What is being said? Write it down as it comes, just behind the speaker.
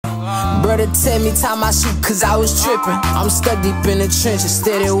Brother tell me time I shoot cause I was trippin'. I'm stuck deep in the trenches,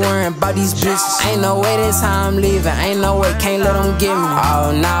 steady worrying about these bitches. Ain't no way this how I'm leaving, ain't no way, can't let them get me.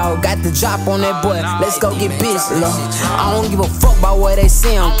 Oh no, got the drop on that boy, let's go get busy. Look, I don't give a fuck about what they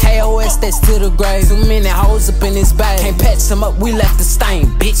say on KOS, that's to the grave. Too many hoes up in this bag, can't patch them up, we left the stain,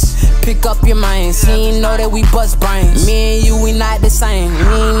 bitch. Pick up your minds, he ain't know that we bust brains. Me and you, we not the same,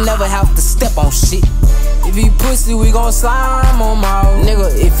 we ain't never have to step on shit. If you pussy, we gon' slime on my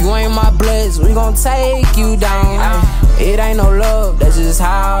nigga. If you ain't my bloods, we gon' take you down. It ain't no love, that's just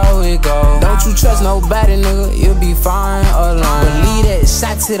how it go. Don't you trust nobody, nigga, you'll be fine alone. Believe that,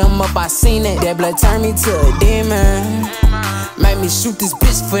 shots hit them up, I seen it. That blood turned me to a demon. Make me shoot this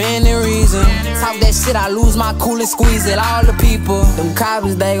bitch for any reason. Talk that shit, I lose my cool and squeeze it. All the people, them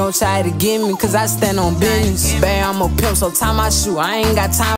coppers, they gon' try to get me, cause I stand on business. Babe, I'm a pimp, so time I shoot, I ain't got time.